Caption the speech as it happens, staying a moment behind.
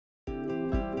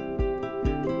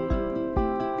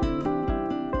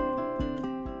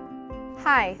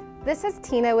Hi, this is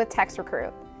Tina with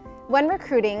TextRecruit. When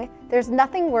recruiting, there's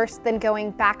nothing worse than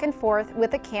going back and forth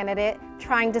with a candidate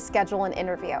trying to schedule an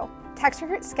interview.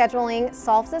 TextRecruit scheduling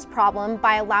solves this problem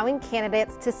by allowing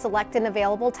candidates to select an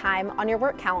available time on your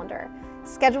work calendar.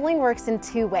 Scheduling works in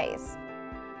two ways.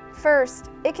 First,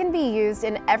 it can be used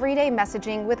in everyday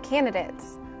messaging with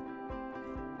candidates.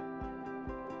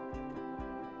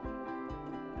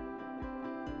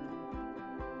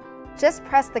 Just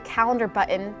press the calendar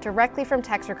button directly from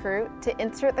TextRecruit to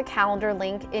insert the calendar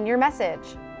link in your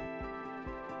message.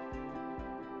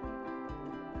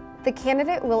 The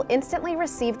candidate will instantly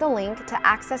receive the link to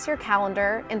access your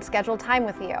calendar and schedule time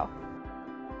with you.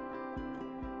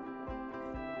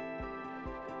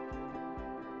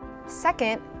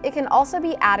 Second, it can also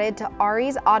be added to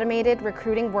RE's automated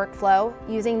recruiting workflow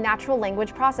using natural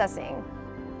language processing.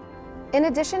 In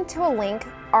addition to a link,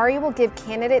 RE will give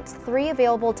candidates 3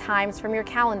 available times from your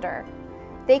calendar.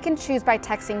 They can choose by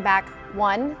texting back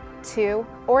 1, 2,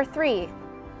 or 3.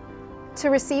 To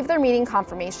receive their meeting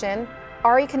confirmation,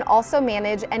 RE can also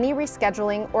manage any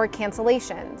rescheduling or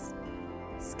cancellations.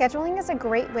 Scheduling is a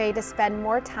great way to spend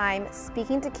more time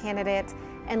speaking to candidates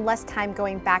and less time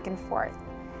going back and forth.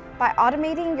 By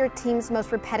automating your team's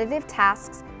most repetitive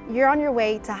tasks, you're on your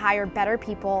way to hire better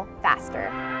people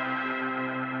faster.